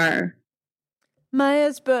still are.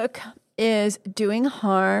 Maya's book is Doing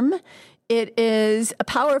Harm. It is a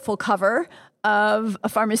powerful cover of a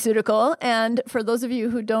pharmaceutical, and for those of you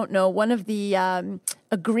who don't know, one of the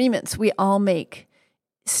agreements we all make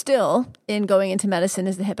still in going into medicine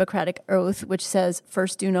is the Hippocratic Oath, which says,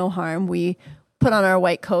 first do no harm. We put on our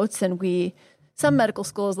white coats, and some medical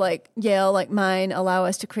schools like Yale, like mine, allow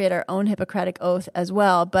us to create our own Hippocratic Oath as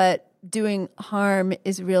well. But doing harm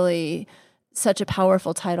is really such a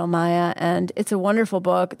powerful title, Maya. And it's a wonderful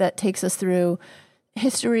book that takes us through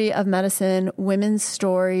history of medicine, women's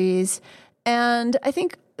stories. And I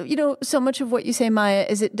think, so much of what you say, Maya,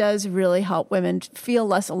 is it does really help women feel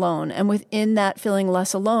less alone. And within that feeling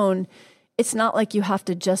less alone, it's not like you have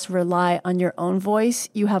to just rely on your own voice.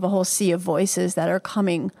 You have a whole sea of voices that are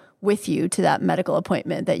coming with you to that medical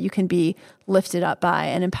appointment that you can be lifted up by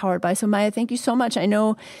and empowered by. So Maya, thank you so much. I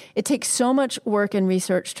know it takes so much work and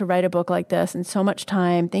research to write a book like this and so much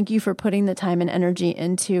time. Thank you for putting the time and energy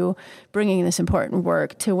into bringing this important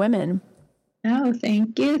work to women. Oh,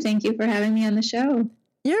 thank you. Thank you for having me on the show.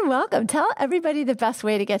 You're welcome. Tell everybody the best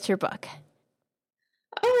way to get your book.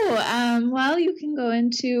 Well, you can go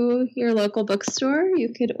into your local bookstore.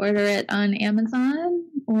 You could order it on Amazon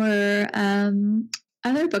or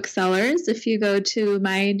other booksellers. If you go to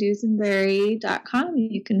MayaDusenberry.com,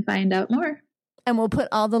 you can find out more. And we'll put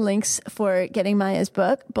all the links for getting Maya's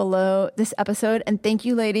book below this episode. And thank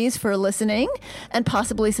you, ladies, for listening, and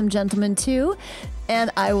possibly some gentlemen too.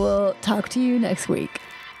 And I will talk to you next week.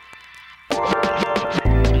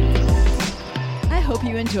 I hope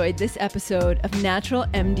you enjoyed this episode of Natural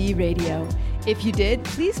MD Radio. If you did,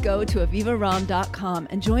 please go to avivaram.com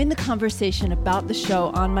and join the conversation about the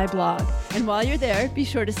show on my blog. And while you're there, be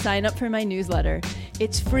sure to sign up for my newsletter.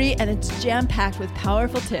 It's free and it's jam-packed with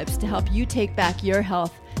powerful tips to help you take back your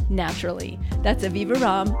health naturally. That's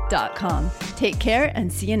avivaram.com. Take care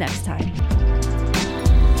and see you next time.